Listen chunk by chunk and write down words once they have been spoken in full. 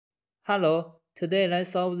Hello, today let's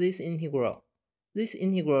solve this integral. This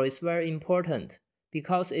integral is very important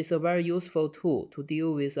because it's a very useful tool to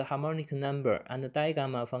deal with a harmonic number and the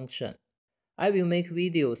digamma function. I will make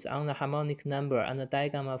videos on the harmonic number and the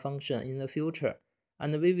digamma function in the future,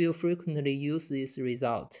 and we will frequently use this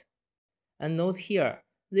result. And note here,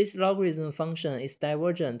 this logarithm function is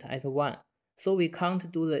divergent at 1, so we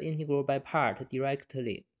can't do the integral by part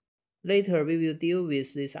directly. Later, we will deal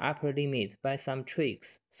with this upper limit by some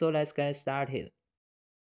tricks, so let's get started.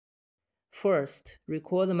 First,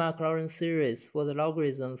 record the Maclaurin series for the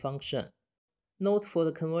logarithm function. Note for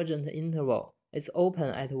the convergent interval, it's open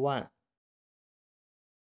at 1.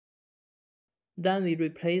 Then we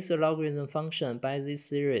replace the logarithm function by this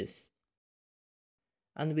series.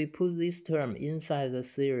 And we put this term inside the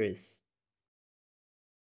series.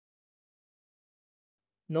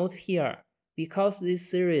 Note here, because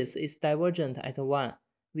this series is divergent at 1,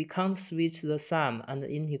 we can't switch the sum and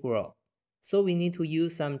the integral, so we need to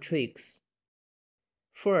use some tricks.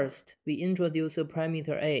 First, we introduce a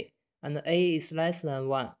parameter a, and a is less than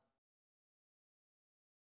 1.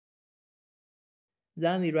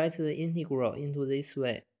 Then we write the integral into this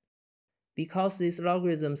way. Because this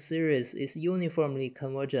logarithm series is uniformly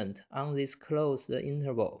convergent on this closed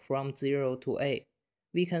interval from 0 to a,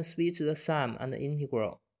 we can switch the sum and the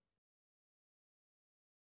integral.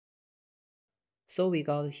 So we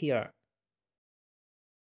got here.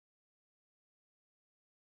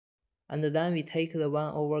 And then we take the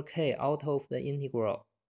 1 over k out of the integral.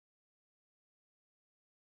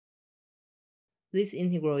 This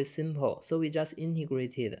integral is simple, so we just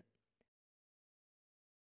integrate it.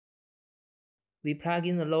 We plug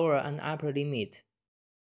in the lower and upper limit.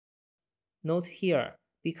 Note here,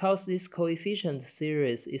 because this coefficient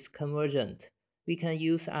series is convergent, we can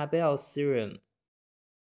use Abel's theorem.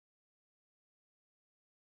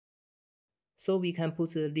 So we can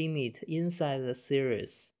put the limit inside the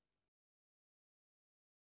series.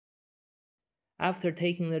 After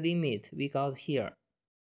taking the limit, we got here.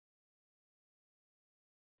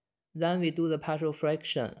 Then we do the partial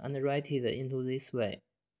fraction and write it into this way.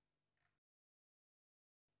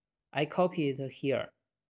 I copy it here.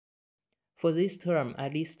 For this term, I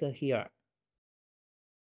list here.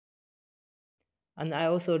 And I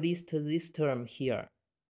also list this term here.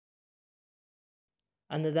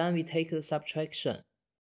 And then we take the subtraction.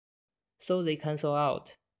 So they cancel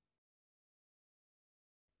out.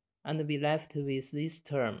 And we left with this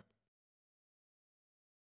term.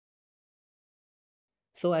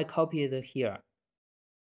 So I copy it here.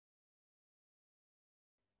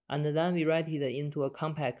 And then we write it into a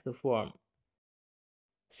compact form.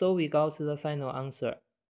 So we got the final answer.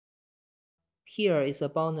 Here is a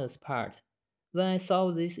bonus part. When I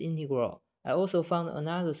solved this integral, I also found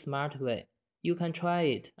another smart way. You can try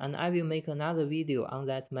it, and I will make another video on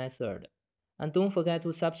that method. And don't forget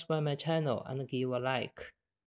to subscribe my channel and give a like.